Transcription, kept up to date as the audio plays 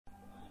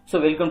So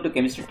welcome to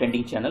Chemistry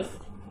Trending channel.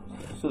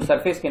 So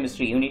surface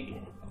chemistry unit.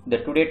 The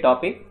today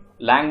topic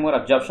Langmuir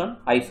adsorption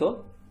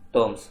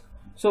isotherms.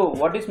 So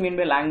what is mean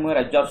by Langmuir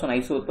adsorption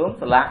isotherms?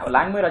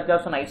 Langmuir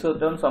adsorption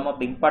isotherms some of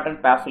the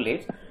important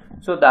postulates.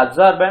 So the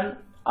absorbent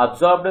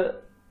absorbed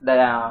the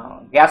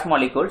gas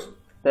molecules.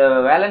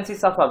 The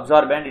valencies of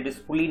absorbent it is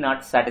fully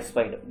not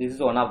satisfied. This is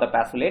one of the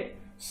postulate.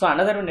 So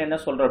another one enna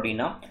solra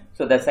appadina.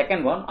 So the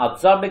second one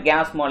absorbed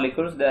gas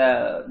molecules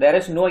there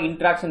is no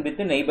interaction with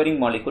the neighboring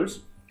molecules.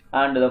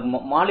 And the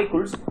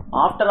molecules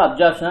after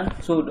absorption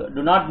so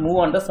do not move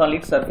on the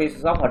solid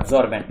surfaces of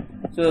adsorbent.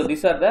 So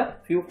these are the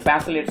few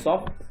postulates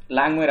of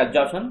Langmuir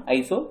adsorption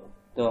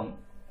isotherm.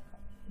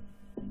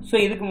 So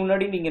இதுக்கு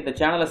முன்னாடி நீங்க இந்த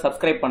சேனலை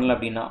subscribe பண்ணல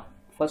அப்படினா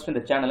first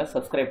இந்த சேனலை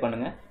subscribe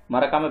பண்ணுங்க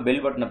மறக்காம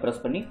பெல் பட்டனை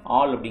பிரஸ் பண்ணி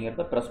ஆல்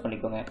அப்படிங்கறத பிரஸ்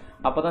பண்ணிக்கோங்க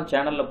அப்பதான்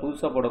சேனல்ல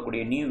புதுசா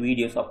போடக்கூடிய நியூ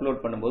வீடியோஸ்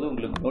அப்லோட் பண்ணும்போது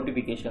உங்களுக்கு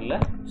நோட்டிபிகேஷன்ல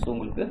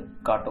உங்களுக்கு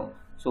காட்டும்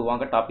So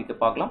வாங்க டாபிக்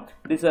பார்க்கலாம்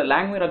this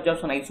Langmuir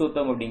adsorption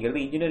isotherm அப்படிங்கிறது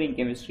இன்ஜினியரிங்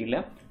கெமிஸ்ட்ரியில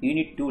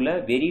யூனிட் 2 ல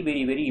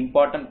very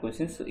important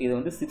questions இது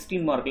வந்து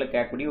 16 மார்க்ல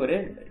கேட்கக்கூடிய ஒரு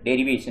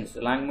derivations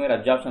Langmuir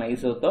adsorption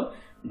isotherm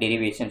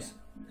derivations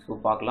so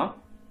பார்க்கலாம்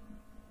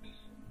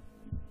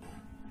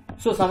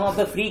So some of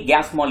the free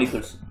gas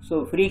molecules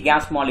so free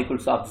gas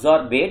molecules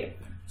absorbate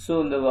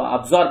so the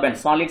absorbent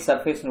solid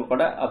surface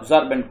கூட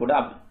absorbent கூட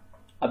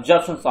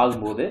absorption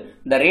ஆகும்போது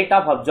the rate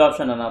of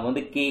absorption நாம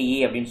வந்து 𝐾𝐸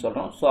அப்படினு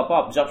சொல்றோம் சோ அப்ப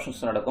absorptions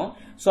நடக்கும்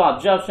சோ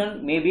absorption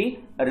maybe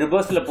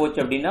reverse ல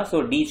போச்சு அப்படினா சோ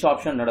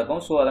desorption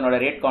நடக்கும் சோ அதனோட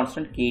rate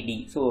constant kd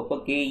சோ அப்ப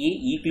𝐾𝐸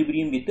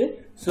equilibrium with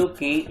so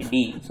kd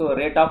so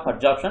rate of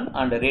absorption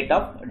and rate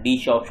of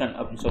desorption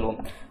அப்படினு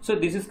சொல்லுவோம் so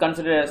this is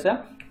considered as a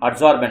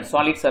adsorbent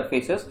solid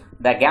surfaces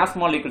the gas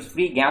molecules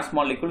free gas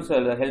molecules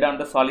are held on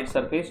the solid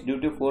surface due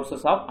to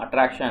forces of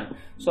attraction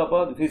so அப்ப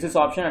physics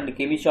option and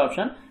chemistry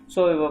option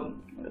so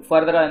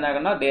further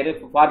என்னன்னா there is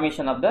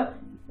formation of the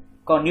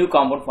new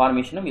compound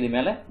formation இது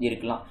மேல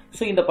இருக்கலாம்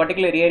so இந்த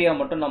particular area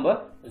மட்டும் நம்ம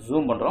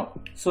zoom பண்றோம்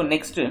so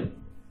next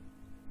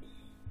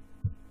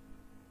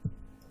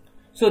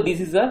so this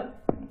is a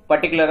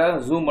particular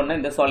zoom பண்ண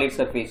இந்த solid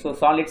surface so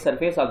solid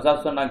surface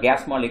absorption of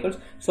gas molecules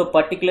so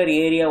particular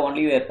area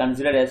only we are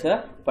considered as a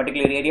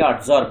particular area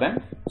adsorbent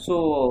so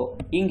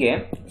இங்க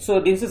so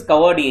this is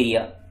covered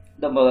area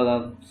the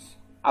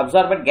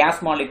absorbent gas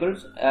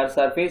molecules are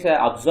surface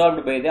absorbed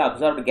by the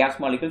absorbed gas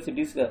molecules it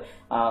is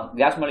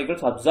gas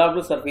molecules absorbed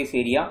surface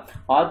area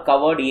or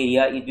covered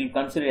area it will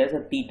consider as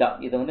a theta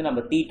இத வந்து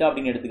நம்ம theta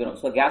அப்படினு எடுத்துக்கிறோம்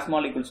so gas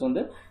molecules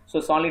வந்து so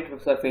solid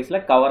surface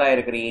ல cover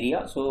ஆயிருக்கிற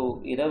area so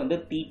இத வந்து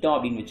theta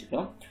அப்படினு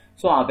வெச்சுக்கிறோம்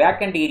so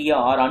vacant area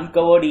or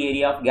uncovered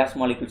area of gas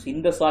molecules in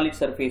the solid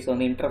surface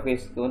வந்து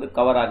interface க்கு வந்து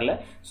கவர் ஆகல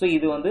so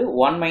இது வந்து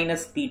 1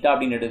 - theta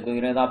அப்படினு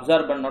எடுத்துக்கிறோம் இது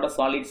absorbent ஓட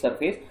solid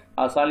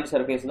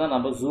surface தான்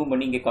நம்ம zoom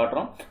பண்ணி இங்க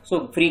காட்றோம் so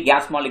free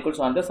gas molecules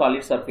on the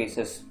solid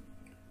surfaces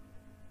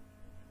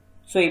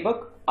so இப்போ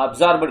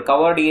absorbed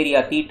covered area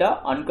theta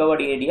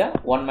uncovered area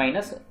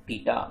 1 -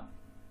 theta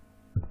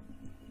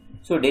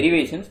so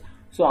derivations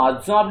so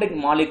absorbed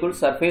molecule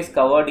surface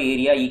covered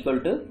area equal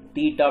to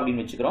theta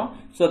அப்படினு வெச்சுக்கிறோம்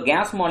so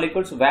gas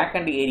molecules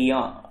vacant area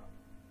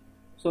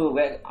so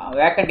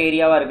vacant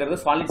area வா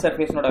இருக்குது solid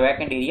surface ஓட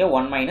vacant area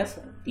 1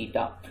 -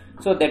 theta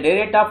so the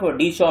rate of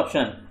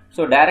desorption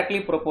so directly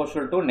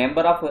proportional to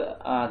number of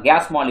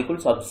gas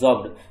molecules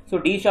absorbed so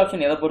desorption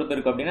எதை பொறுத்து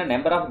இருக்கு அப்படினா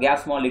number of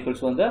gas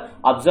molecules வந்து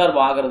absorb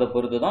ஆகறத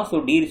பொறுத்து தான் so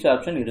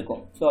desorption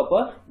இருக்கும் so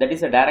அப்ப that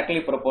is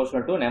directly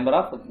proportional to number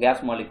of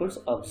gas molecules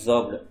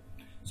absorbed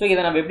so இத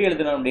நாம எப்படி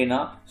எழுதணும்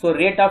அப்படினா so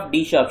rate of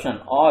desorption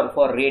or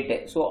for rate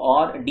so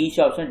or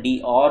desorption d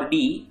or d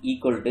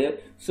equal to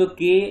so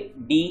k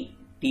d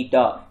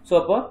theta so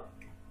அப்ப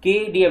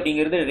kd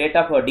அப்படிங்கிறது rate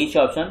of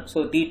desorption so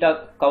theta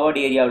covered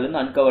area ல இருந்து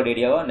uncovered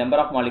area number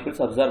of molecules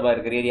absorb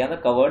ஆயிருக்கிற area the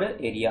covered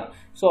area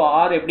so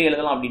r எப்படி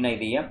எழுதலாம் அப்படினா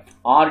இதையே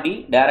rd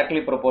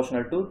directly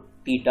proportional to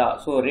theta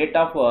so rate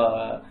of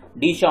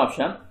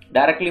desorption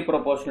directly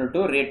proportional to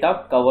rate of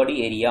covered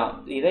area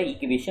இத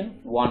equation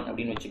 1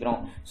 அப்படினு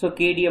வெச்சுக்கிறோம் so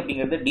kd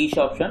அப்படிங்கிறது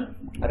desorption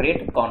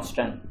rate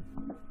constant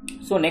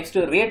so next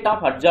rate of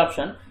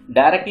adsorption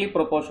directly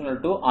proportional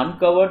to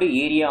uncovered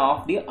area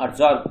of the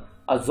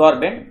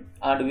adsorbent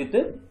and with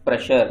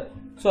pressure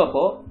so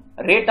அப்போ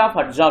rate of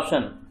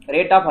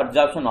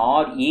adsorption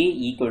or A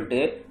equal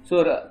to so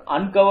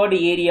uncovered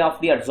area of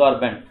the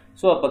adsorbent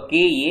so அப்ப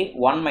Ka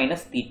 1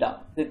 - theta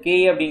so Ka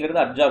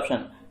அப்படிங்கிறது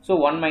adsorption so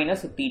 1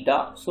 - theta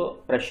so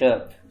pressure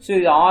so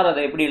இது R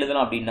அதை எப்படி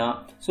எழுதலாம் அப்படினா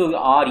so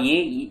RA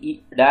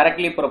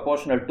directly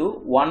proportional to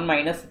 1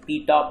 -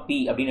 theta P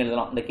அப்படினு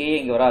எழுதலாம் இந்த Ka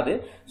இங்க வராது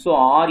so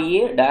RA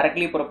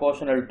directly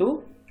proportional to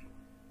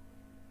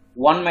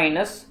 1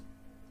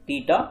 -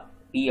 theta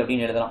P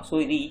அப்படினு எழுதலாம் so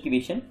இது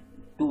equation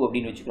 2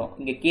 அப்படினு வெச்சுக்கிறோம்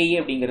இங்க Ka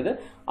அப்படிங்கிறது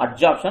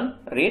adsorption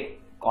rate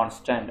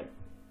constant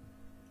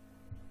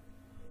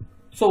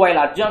so while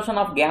adsorption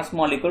of gas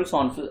molecules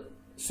on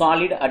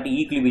solid at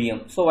equilibrium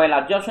so while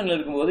adsorption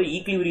இருக்கும்போது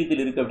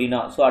equilibrium இருக்கு அப்படினா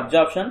so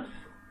adsorption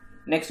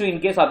next in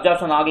case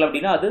absorption ஆகல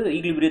அப்படினா அது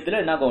equilibrium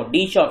என்ன ஆகும்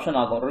desorption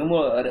ஆகும்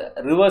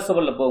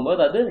reversible ல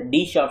போகும்போது அது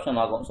desorption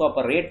ஆகும் so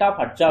அப்ப rate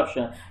of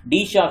adsorption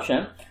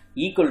desorption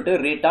equal to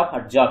rate of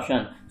adsorption.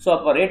 So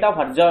அப்ப rate of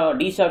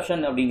desorption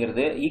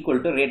அப்படிங்கிறது equal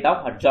to rate of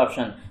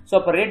adsorption. So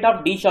அப்ப rate of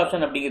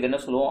desorption அப்படிங்கிறது என்ன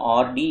சொல்லுவோம்,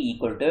 RD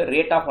equal to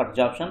rate of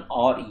adsorption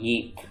RA.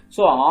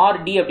 So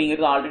RD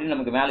அப்படிங்கிறது already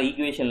நமக்கு மேல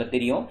ஈக்குவேஷன்ல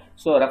தெரியும்.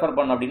 So ரெஃபர்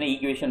பண்ண அப்படின்னா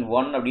ஈக்குவேஷன்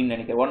 1 அப்படின்னு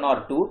நினைக்கிறேன், 1 or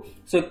 2.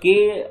 So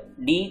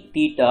KD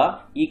theta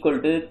equal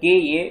to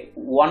KA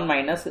 1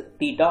 minus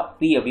theta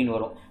P அப்படின்னு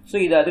வரும். So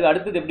இது அதுக்கு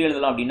அடுத்தது எப்படி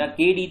எழுதலாம் அப்படின்னா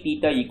KD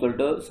theta equal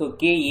to so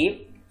KA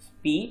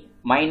P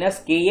minus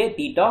KA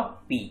theta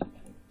P.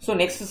 So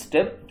next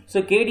step, so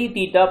KD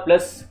theta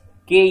plus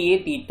KA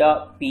theta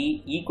P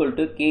equal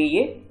to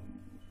KA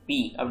P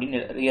அப்படின்னு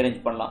rearrange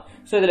பண்ணலாம்.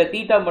 So இதுல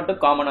theta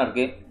மட்டும் காமனா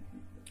இருக்கு.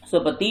 So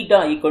இப்ப theta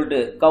equal to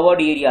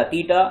covered area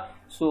theta,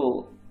 so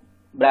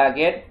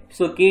bracket,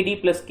 so KD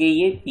plus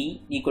KA P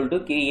equal to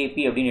KAP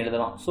அப்படின்னு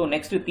எழுதலாம். So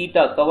next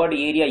theta covered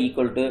area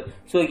equal to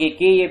so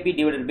KAP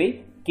divided by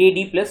KD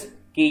plus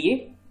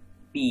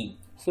KAP.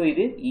 So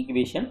இது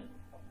equation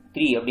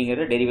 3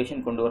 அப்படிங்கற derivation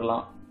கொண்டு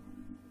வரலாம்.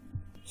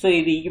 So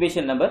இது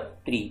equation number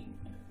 3.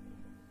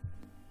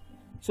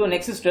 So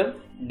next step,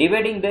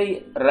 dividing the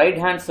right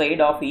hand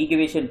side of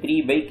equation 3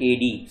 by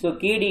KD. So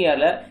KD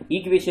ஆல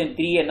equation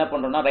 3 என்ன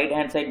பண்றோம்னா right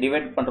hand side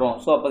divide பண்றோம்.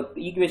 So அப்ப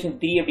equation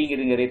 3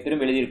 அப்படிங்கறது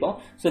திரும்ப எழுதி இருக்கோம்.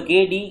 So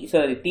KD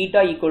sorry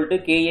theta equal to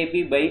KAP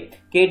by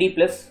KD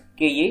plus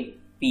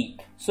KAP.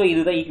 So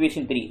இதுதான்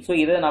equation 3. So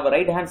இத நாம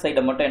right hand side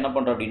மட்டும் என்ன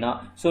பண்றோம் அப்படினா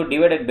so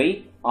divided by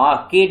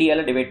KD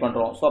ஆல divide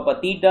பண்றோம். So அப்ப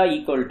theta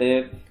equal to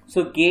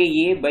so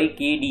KA by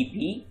KDP,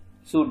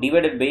 so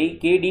divided by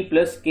KD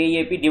plus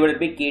KAP divided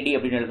by KD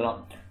அப்படினு எழுதலாம்.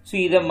 So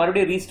இத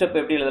மறுபடியும் ரீஸ்டெப்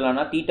எப்படி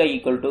எழுதலாம்னா theta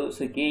equal to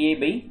so KA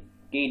by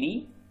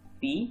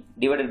KDP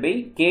divided by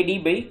KD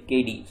by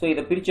KD. So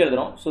இத பிரிச்சு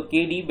எழுதுறோம். So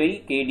KD by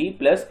KD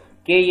plus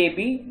KAP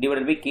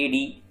divided by KD,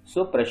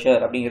 so pressure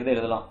அப்படிங்கறத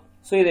எழுதலாம்.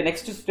 So இத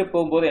next step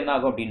போகும்போது என்ன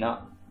ஆகும் அப்படினா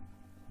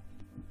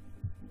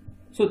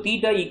so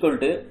theta equal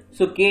to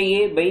so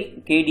KA by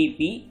KDP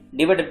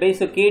divided by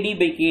so KD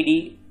by KD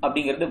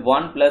அப்படிங்கிறது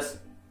 1 plus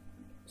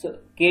so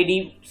KD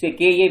say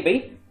KA by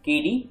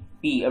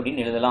KDP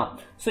அப்படின்னு எழுதலாம்.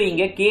 So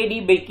இங்க KD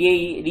by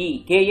KD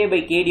KA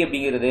by KD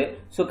அப்படிங்கிறது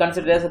so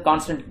consider as a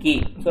constant K.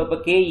 So அப்ப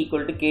K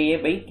equal to KA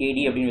by KD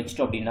அப்படின்னு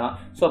வெச்சிட்டோம் அப்படினா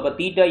so அப்ப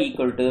theta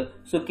equal to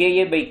so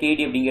KA by KD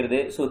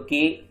அப்படிங்கிறது so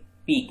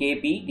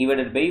KP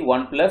divided by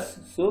 1 plus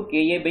so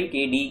KA by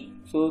KD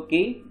so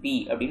KP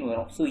அப்படின்னு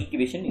வரும். So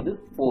equation இது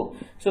 4.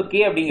 So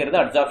K அப்படிங்கிறது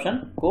adsorption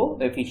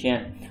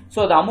coefficient.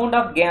 So the amount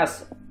of gas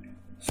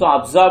so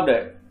absorbed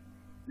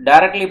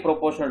directly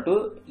proportional to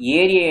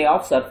area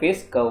of surface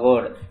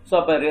covered. So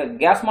அப்ப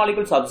gas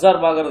molecules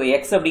absorb ஆகிறது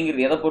x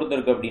அப்படிங்கிறது எதை பொறுத்து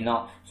இருக்கு அப்படினா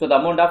so the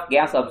amount of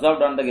gas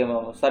absorbed on the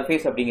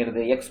surface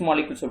அப்படிங்கிறது x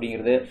molecules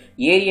அப்படிங்கிறது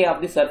area of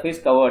the surface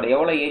covered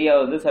எவ்வளவு ஏரியா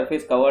வந்து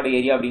surface covered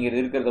area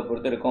அப்படிங்கிறது இருக்கிறத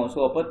பொறுத்து இருக்கும். So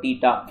அப்ப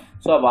theta,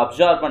 so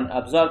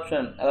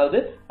absorption அதாவது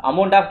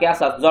amount of gas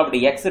absorbed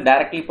x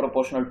directly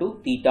proportional to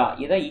theta.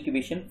 இத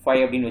equation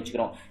 5 அப்படினு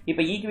வெச்சுக்கிறோம்.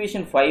 இப்போ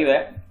equation 5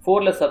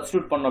 4 ல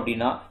சப்ஸ்டிட்யூட் பண்ணோம்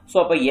அப்படினா so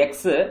அப்ப x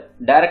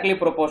directly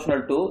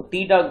proportional to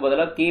theta க்கு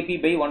பதிலா kp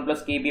by 1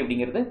 plus kp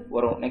அப்படிங்கிறது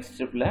வரும் next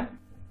stepல.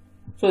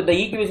 So the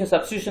equation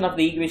substitution of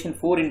the equation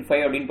 4 in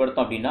 5 அப்படினு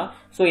பார்த்தோம் அப்படினா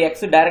so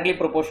x directly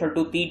proportional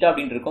to theta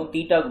அப்படினு இருக்கும்.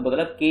 theta க்கு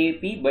பதிலா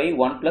kp by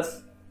 1 plus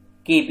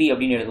kp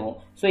அப்படினு எழுதுவோம்.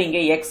 So இங்க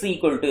x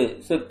equal to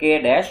so k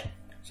dash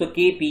so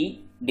kp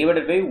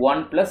divided by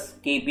 1 plus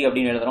kp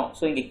அப்படினு எழுதுறோம்.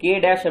 So இங்க k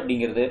dash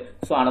அப்படிங்கிறது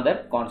so another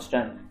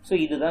constant. So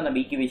இதுதான் நம்ம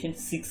equation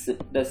 6.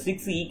 The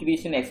sixth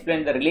equation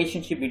explains the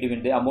relationship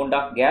between the amount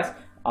of gas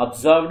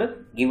absorbed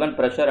given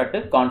pressure at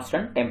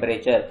constant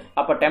temperature.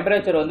 அப்ப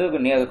temperature வந்து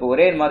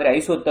ஒரே மாதிரி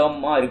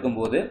ஐசோதெர்மா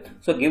இருக்கும்போது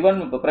so given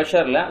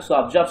pressureல so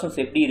absorptions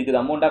எப்படி இருக்குது,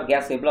 amount of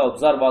gas எவ்வளவு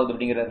absorb ஆகுது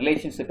அப்படிங்கற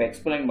ரிலேஷன்ஷிப்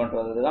எக்ஸ்பிளைன்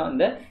பண்றதுதான்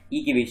இந்த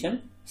equation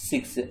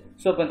 6.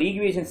 So அப்ப இந்த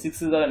equation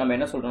 6 தான் நம்ம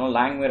என்ன சொல்றோம்னா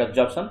Langmuirs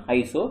adsorption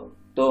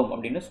isotherm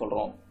அப்படினு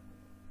சொல்றோம்.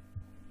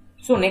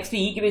 So next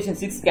equation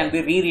 6 can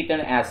be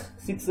rewritten as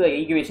 6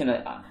 equation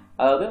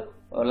அதாவது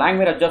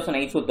Langmuirs adsorption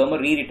isotherm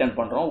rewritten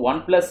பண்றோம்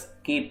 1 plus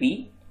kp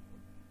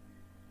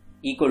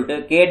equal to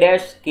k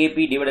dash kp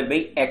divided by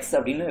x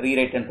அப்படினு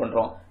rewrite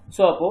பண்றோம்.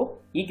 So அப்போ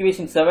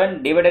equation 7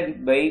 divided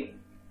by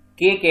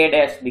k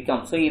dash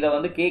become so இத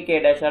வந்து k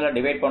dash ஆல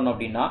divide பண்ணோம்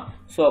அப்படினா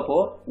so அப்போ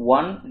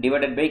 1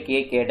 divided by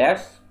k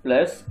dash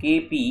plus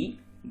kp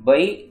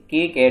by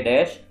k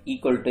dash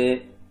equal to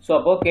so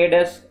அப்போ k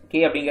dash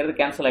k அப்படிங்கிறது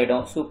கேன்சல்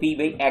ஆயிடும். so p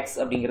by x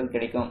அப்படிங்கிறது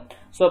கிடைக்கும்.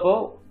 so அப்போ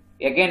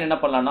again என்ன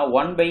பண்ணலாம்னா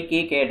 1 by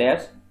k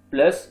dash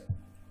plus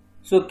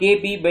so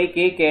kp by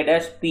k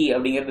dash p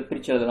அப்படிங்கிறது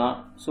பிரிச்சு எழுதலாம்.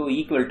 so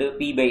equal to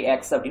p by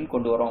x அப்படினு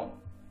கொண்டு வரோம்.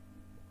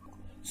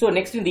 so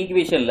next இந்த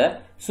ஈக்குவேஷன்ல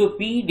so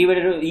p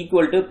divided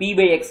equal to p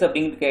by x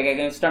அப்படிங்கிறது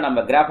அகைன்ஸ்டா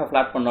நம்ம கிராஃபை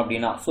பிளாட் பண்ணோம்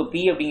அப்படினா so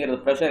p அப்படிங்கிறது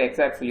pressure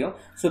x ஆக்சிஸ்லயும்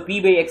so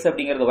p by x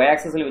அப்படிங்கிறது y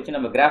ஆக்சிஸ்ல வச்சு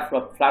நம்ம கிராஃப்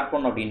பிளாட்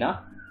பண்ணோம் அப்படினா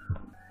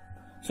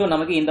so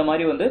நமக்கு இந்த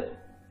மாதிரி வந்து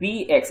p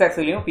x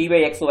ஆக்சிஸ்லயும் p by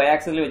x y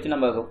ஆக்சிஸ்ல வச்சு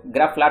நம்ம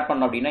கிராஃப் பிளாட்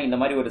பண்ணோம் அப்படினா இந்த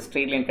மாதிரி ஒரு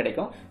ஸ்ட்ரெயிட் லைன்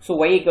கிடைக்கும். so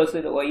y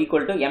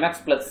equal to mx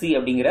plus c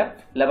அப்படிங்கற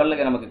லெவல்ல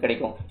நமக்கு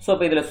கிடைக்கும். so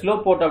அப்ப இதுல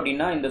ஸ்லோப் போட்டோம்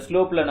அப்படினா இந்த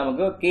ஸ்லோப்ல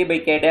நமக்கு k by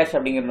k dash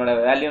அப்படிங்கறதோட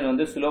value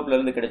வந்து ஸ்லோப்ல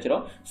இருந்து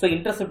கிடைச்சிரும். so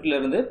இன்டர்செப்ட்ல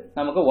இருந்து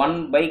நமக்கு 1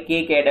 by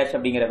k dash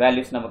அப்படிங்கற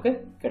வேல்யூஸ் நமக்கு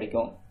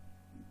கிடைக்கும்.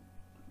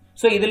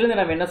 ஸோ இதுலேருந்து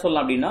நம்ம என்ன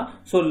சொல்லலாம் அப்படின்னா,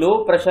 ஸோ லோ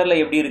ப்ரெஷரில்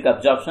எப்படி இருக்குது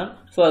அப்சார்ப்ஷன்,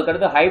 ஸோ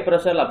அதுக்கடுத்து ஹை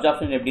ப்ரெஷரில்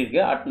அப்சார்ப்ஷன் எப்படி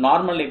இருக்குது, அட்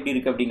நார்மல் எப்படி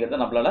இருக்குது அப்படிங்கிறத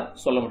நம்மளால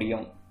சொல்ல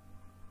முடியும்.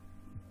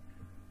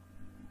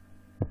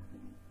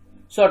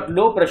 ஸோ அட்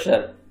லோ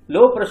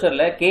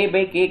ப்ரெஷரில்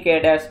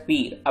K/K_P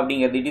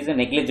அப்படிங்கிறது இட் இஸ்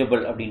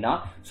நெக்லிஜிபிள் அப்படின்னா,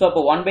 ஸோ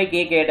அப்போ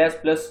 1/K_K'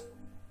 plus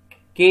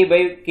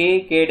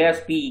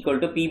K/K_P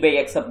equal to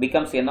P/X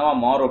becomes என்னவா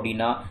மாறும்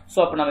அப்படின்னா, ஸோ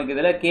அப்போ நமக்கு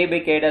இதில்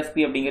K/K'(P)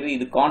 அப்படிங்கிறது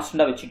இது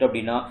கான்ஸ்டண்டாக வச்சுட்டோம்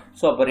அப்படின்னா,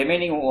 ஸோ அப்போ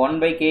remaining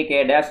 1/K_K'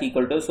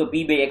 equal to so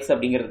P/X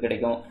அப்படிங்கிறது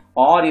கிடைக்கும்.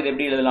 ஆர் இது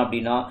எப்படி எழுதலாம்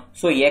அப்படின்னா,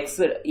 so X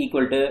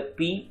equal to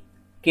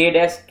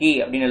P_K'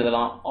 அப்படின்னு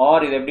எழுதலாம்.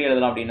 ஆர் இது எப்படி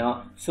எழுதலாம் அப்படின்னா,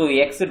 so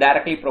X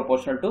directly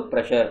proportional to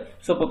pressure.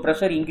 So இப்போ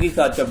ப்ரெஷர் இன்க்ரீஸ்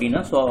ஆச்சு அப்படின்னா,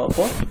 ஸோ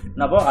அப்போ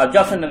நம்ம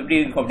அப்சார்ப்ஷன் எப்படி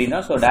இருக்கும் அப்படின்னா,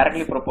 ஸோ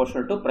டைரக்ட்லி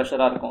ப்ரொபோர்ஷனல் டு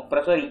ப்ரெஷராக இருக்கும்.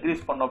 ப்ரெஷர்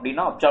இன்க்ரீஸ் பண்ணோம்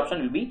அப்படின்னா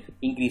absorption will be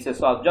increases.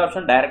 So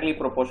absorption directly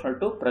proportional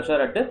to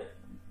pressure at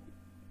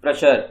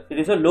pressure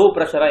it is low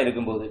ப்ரெஷராக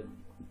இருக்கும்போது.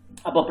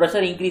 அப்போ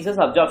pressure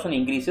increases, absorption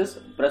increases,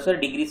 pressure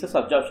decreases,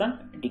 absorption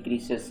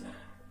decreases.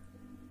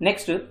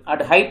 Next, at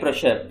high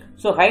pressure.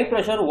 So high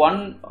pressure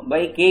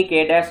 1/K_K'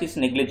 is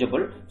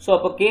negligible. So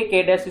அப்போ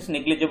K_K' is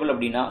negligible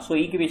அப்படின்னா, so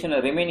equation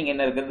remaining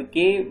என்ன இருக்கிறது,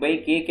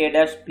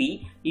 K/K_P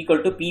equal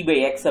to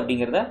P/X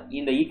அப்படிங்கிறத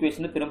இந்த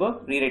ஈக்குவேஷனை திரும்ப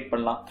ரீரைட்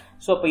பண்ணலாம்.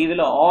 ஸோ அப்போ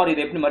இதில் ஆர்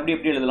இது மறுபடியும்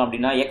எப்படி எழுதலாம்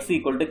அப்படின்னா, X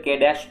equal to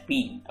K'(P)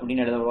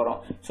 அப்படின்னு எழுத போகிறோம்.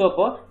 ஸோ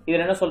அப்போ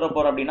இதில் என்ன சொல்ற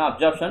போகிறோம் அப்படின்னா,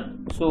 அப்சார்ப்ஷன்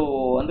ஸோ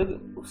வந்து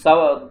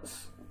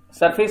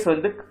surface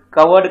வந்து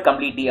covered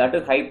completely at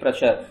high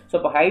pressure. So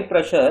இப்போ high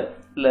pressure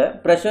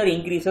pressure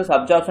increases,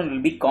 absorption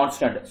will be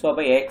constant. So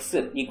by X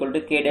equal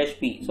to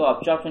K'(P). So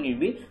absorption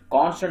will be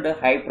constant at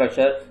high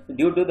pressure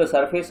due to the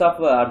surface of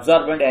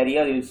absorbent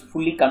area is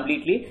fully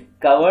completely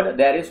covered.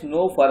 There is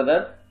no further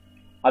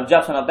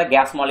absorption of the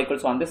gas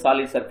molecules on the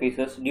solid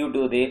surfaces. Due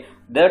to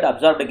that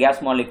absorbed gas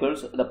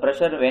molecules, the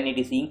pressure when it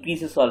is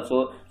increases also,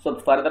 so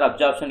further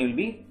absorption will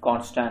be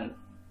constant.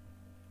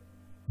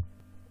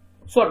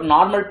 So at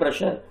normal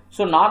pressure,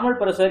 so normal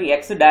pressure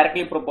X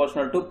directly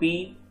proportional to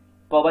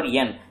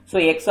P/N. So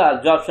X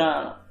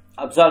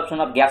absorption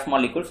of gas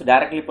molecules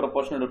directly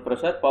proportional to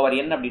pressure power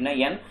N அப்படின்னா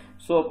N.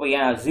 So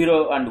 0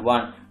 and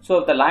 1. So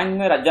the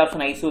Langmuir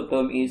adsorption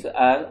isotherm is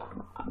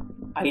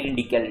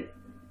identical.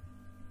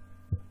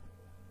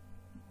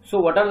 So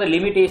what are the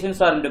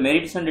limitations or the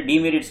merits and the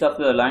demerits of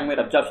the Langmuir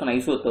adsorption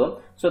isotherm?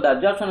 So the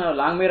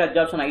Langmuir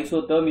adsorption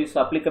isotherm is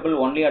applicable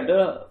only at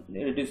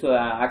it is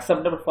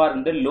acceptable for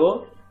in the low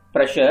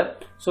pressure.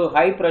 So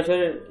high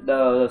pressure the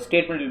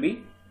statement will be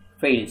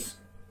fails.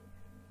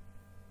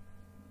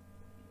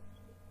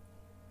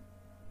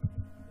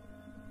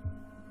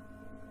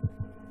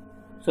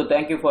 So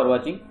thank you for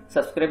watching.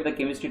 Subscribe the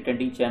Chemistry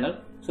Trending channel.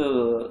 So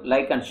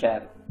like and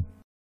share.